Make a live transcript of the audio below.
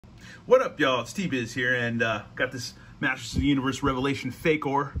What up, y'all? It's T-Biz here, and got this Masters of the Universe Revelation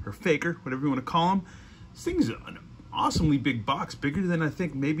Faker, whatever you want to call him. This thing's an awesomely big box, bigger than I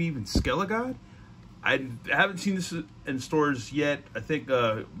think maybe even Skelegod. I haven't seen this in stores yet. I think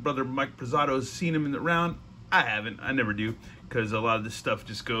brother Mike Prezzato has seen him in the round. I haven't. I never do, because a lot of this stuff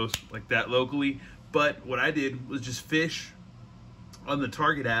just goes like that locally. But what I did was just fish on the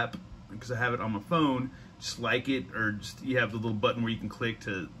Target app, because I have it on my phone. Just like it, or just you have the little button where you can click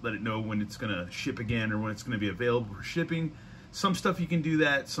to let it know when it's going to ship again or when it's going to be available for shipping. Some stuff you can do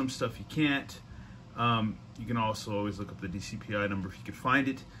that, some stuff you can't. You can also always look up the DCPI number if you can find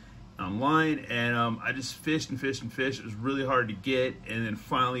it online. And I just fished and fished and fished. It was really hard to get, and then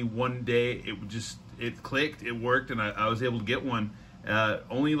finally one day it clicked, it worked, and I was able to get one.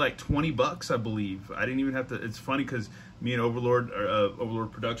 Only like 20 bucks, I believe. I didn't even have to. It's funny because me and Overlord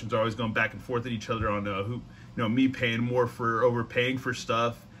Productions are always going back and forth at each other on me paying more for overpaying for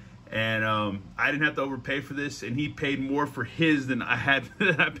stuff, and I didn't have to overpay for this, and he paid more for his than I had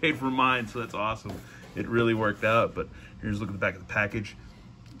than I paid for mine. So that's awesome. It really worked out. But here's a look at the back of the package.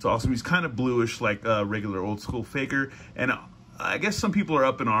 It's awesome. He's kind of bluish like a regular old school Faker, and I guess some people are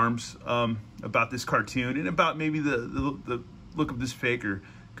up in arms about this cartoon and about maybe the look of this Faker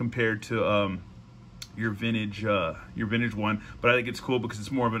compared to your vintage one. But I think it's cool because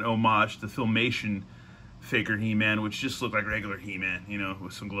it's more of an homage to Filmation Faker He-Man, which just looked like regular He-Man, you know,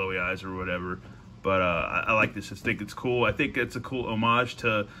 with some glowy eyes or whatever. But I like this. I think it's cool. I think it's a cool homage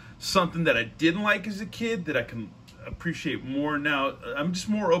to something that I didn't like as a kid that I can appreciate more now. I'm just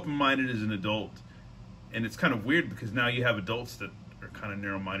more open-minded as an adult, and it's kind of weird because now you have adults that are kind of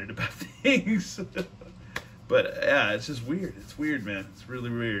narrow-minded about things. But yeah, it's just weird. It's weird, man. It's really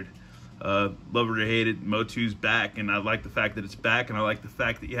weird. Love it or hate it, Motu's back, and I like the fact that it's back, and I like the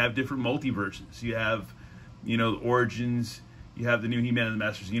fact that you have different multiverses. You have, the Origins. You have the new He-Man and the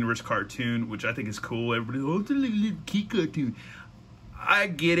Masters of the Universe cartoon, which I think is cool. Everybody, it's a little key cartoon. I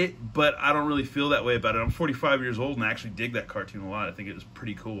get it, but I don't really feel that way about it. I'm 45 years old, and I actually dig that cartoon a lot. I think it was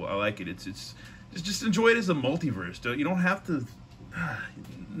pretty cool. I like it. It's just enjoy it as a multiverse. You don't have to.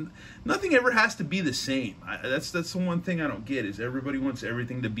 Nothing ever has to be the same. That's the one thing I don't get, is everybody wants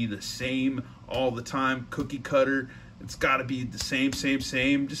everything to be the same all the time, cookie cutter. It's got to be the same.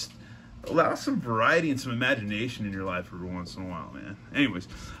 Just allow some variety and some imagination in your life every once in a while, man. Anyways,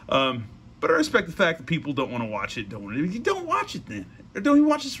 but I respect the fact that people don't want to watch it. Don't watch it then, or don't even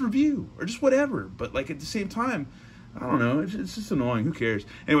watch this review, or just whatever. But like at the same time, I don't know. It's just annoying. Who cares?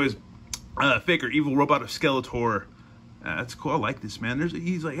 Anyways, Faker, evil robot of Skeletor. That's cool. I like this, man.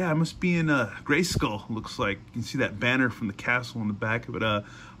 He's like, yeah, I must be in Grayskull. Looks like you can see that banner from the castle on the back of it. Of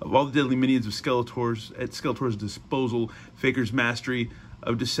all the deadly minions of Skeletor's at Skeletor's disposal, Faker's mastery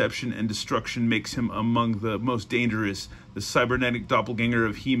of deception and destruction makes him among the most dangerous. The cybernetic doppelganger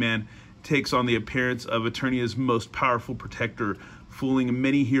of He-Man takes on the appearance of Eternia's most powerful protector, fooling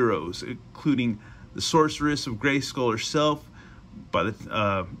many heroes, including the sorceress of Grayskull herself. By the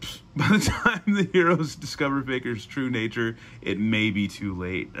time the heroes discover Faker's true nature, it may be too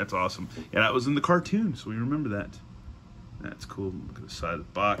late. That's awesome. Yeah, that was in the cartoon, so we remember that. That's cool. Look at the side of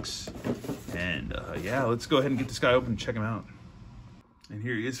the box. And yeah, let's go ahead and get this guy open and check him out. And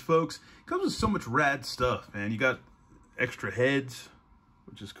here he is, folks. It comes with so much rad stuff, man. You got extra heads,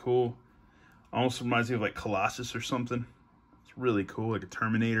 which is cool. Almost reminds me of like Colossus or something. It's really cool, like a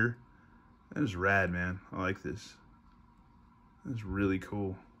Terminator. That is rad, man. I like this. That's really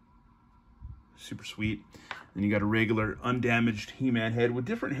cool. Super sweet. Then you got a regular undamaged He-Man head with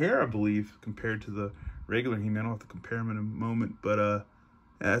different hair, I believe, compared to the regular He-Man. I'll have to compare them in a moment. But yeah,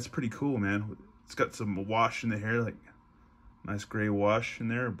 that's pretty cool, man. It's got some wash in the hair, like nice gray wash in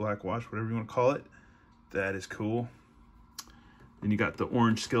there, or black wash, whatever you want to call it. That is cool. Then you got the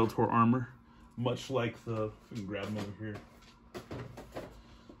orange Skeletor armor, much like the, if we can grab him over here,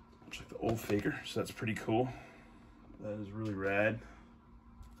 much like the old Faker. So that's pretty cool. That is really rad.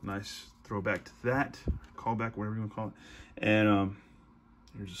 Nice throwback to that. Callback, whatever you want to call it. And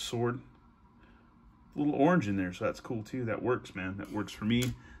here's a sword. A little orange in there, so that's cool too. That works, man. That works for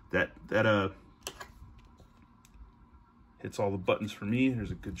me. That hits all the buttons for me.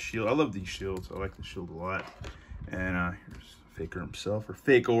 There's a good shield. I love these shields. I like the shield a lot. And here's Faker himself, or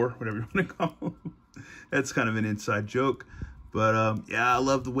Fakor, whatever you want to call him. That's kind of an inside joke. But yeah, I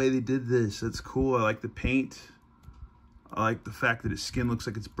love the way they did this. That's cool. I like the paint. I like the fact that his skin looks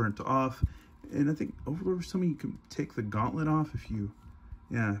like it's burnt off. And I think Overlord was telling me you can take the gauntlet off if you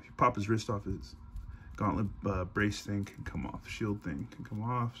pop his wrist off, his gauntlet brace thing can come off. Shield thing can come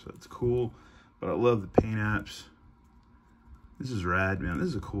off, so that's cool. But I love the paint apps. This is rad, man. This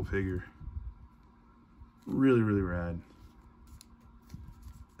is a cool figure. Really, really rad.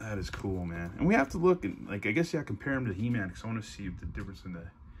 That is cool, man. And we have to look and, like, I guess, yeah, compare him to He-Man because I want to see the difference in the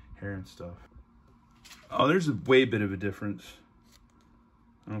hair and stuff. Oh, there's a way bit of a difference.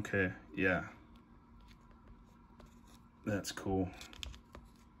 Okay, yeah. That's cool.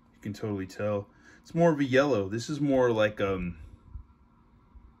 You can totally tell. It's more of a yellow. This is more like, I don't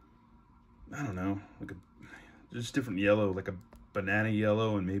know, like just different yellow, like a banana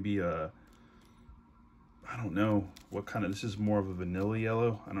yellow and maybe a, I don't know what kind of, this is more of a vanilla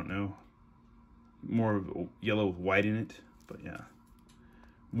yellow. I don't know. More of a yellow with white in it, but yeah.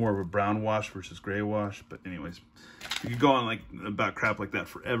 More of a brown wash versus gray wash. But anyways, you could go on like about crap like that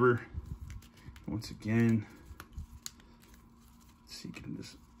forever. Once again, let's see, get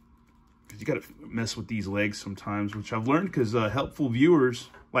this, because you got to mess with these legs sometimes, which I've learned because helpful viewers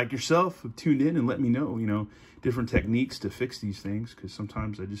like yourself have tuned in and let me know, different techniques to fix these things. Because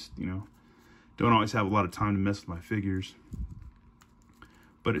sometimes I just, don't always have a lot of time to mess with my figures.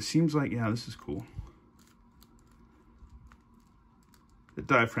 But it seems like, yeah, this is cool. The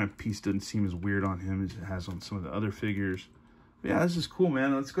diaphragm piece doesn't seem as weird on him as it has on some of the other figures. But yeah, this is cool,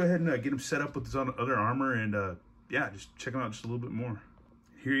 man. Let's go ahead and get him set up with his other armor and, yeah, just check him out just a little bit more.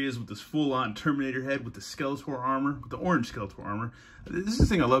 Here he is with this full-on Terminator head with the Skeletor armor, with the orange Skeletor armor. This is the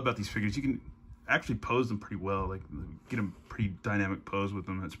thing I love about these figures. You can actually pose them pretty well, like get a pretty dynamic pose with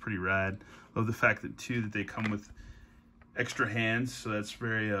them. That's pretty rad. Love the fact that, too, that they come with extra hands, so that's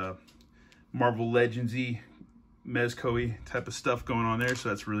very Marvel Legends-y, Mezco-y type of stuff going on there, so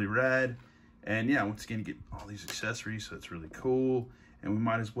that's really rad. And yeah, once again, you get all these accessories, so that's really cool. And we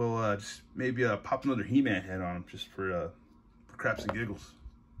might as well just maybe pop another He-Man head on him just for craps and giggles.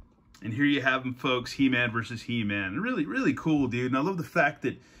 And here you have him, folks, He-Man versus He-Man. Really, really cool, dude. And I love the fact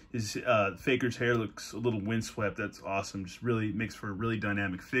that his Faker's hair looks a little windswept. That's awesome. Just really makes for a really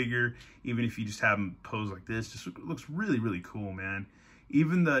dynamic figure. Even if you just have him pose like this, just looks really, really cool, man.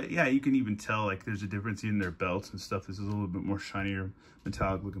 Even yeah, you can even tell like there's a difference in their belts and stuff. This is a little bit more shinier,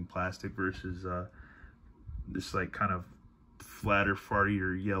 metallic looking plastic versus this like kind of flatter,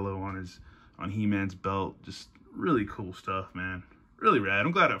 fartier yellow on He-Man's belt. Just really cool stuff, man. Really rad.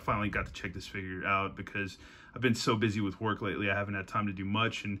 I'm glad I finally got to check this figure out because I've been so busy with work lately. I haven't had time to do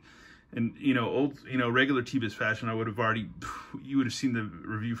much, and regular T-Biz fashion, I would have already, you would have seen the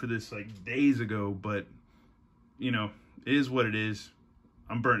review for this like days ago, but it is what it is.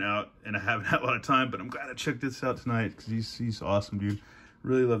 I'm burnt out and I haven't had a lot of time, but I'm glad I checked this out tonight because he's awesome, dude.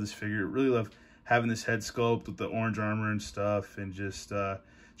 Really love this figure. Really love having this head sculpt with the orange armor and stuff, and just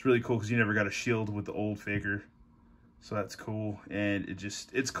it's really cool because you never got a shield with the old Faker. So that's cool, and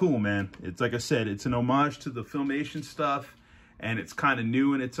it's cool, man. It's like I said, it's an homage to the Filmation stuff, and it's kind of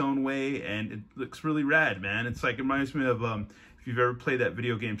new in its own way, and it looks really rad, man. It's like, it reminds me of if you've ever played that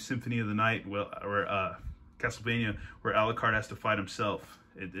video game Symphony of the Night, or Castlevania, where Alucard has to fight himself.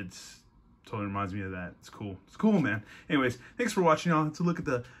 It's totally reminds me of that. It's cool. It's cool, man. Anyways, thanks for watching, y'all. Let's look at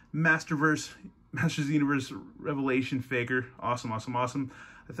the Masters of the Universe Revelation Faker. Awesome, awesome, awesome.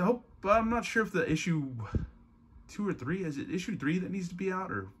 I'm not sure if the issue 2 or 3, is it issue 3 that needs to be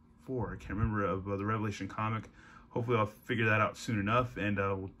out, or 4? I can't remember, of the Revelation comic. Hopefully I'll figure that out soon enough, and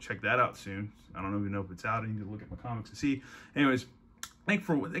we'll check that out soon. I don't even know if it's out. I need to look at my comics to see. Anyways, thank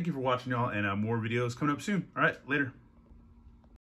you for watching, y'all, and more videos coming up soon. All right, later.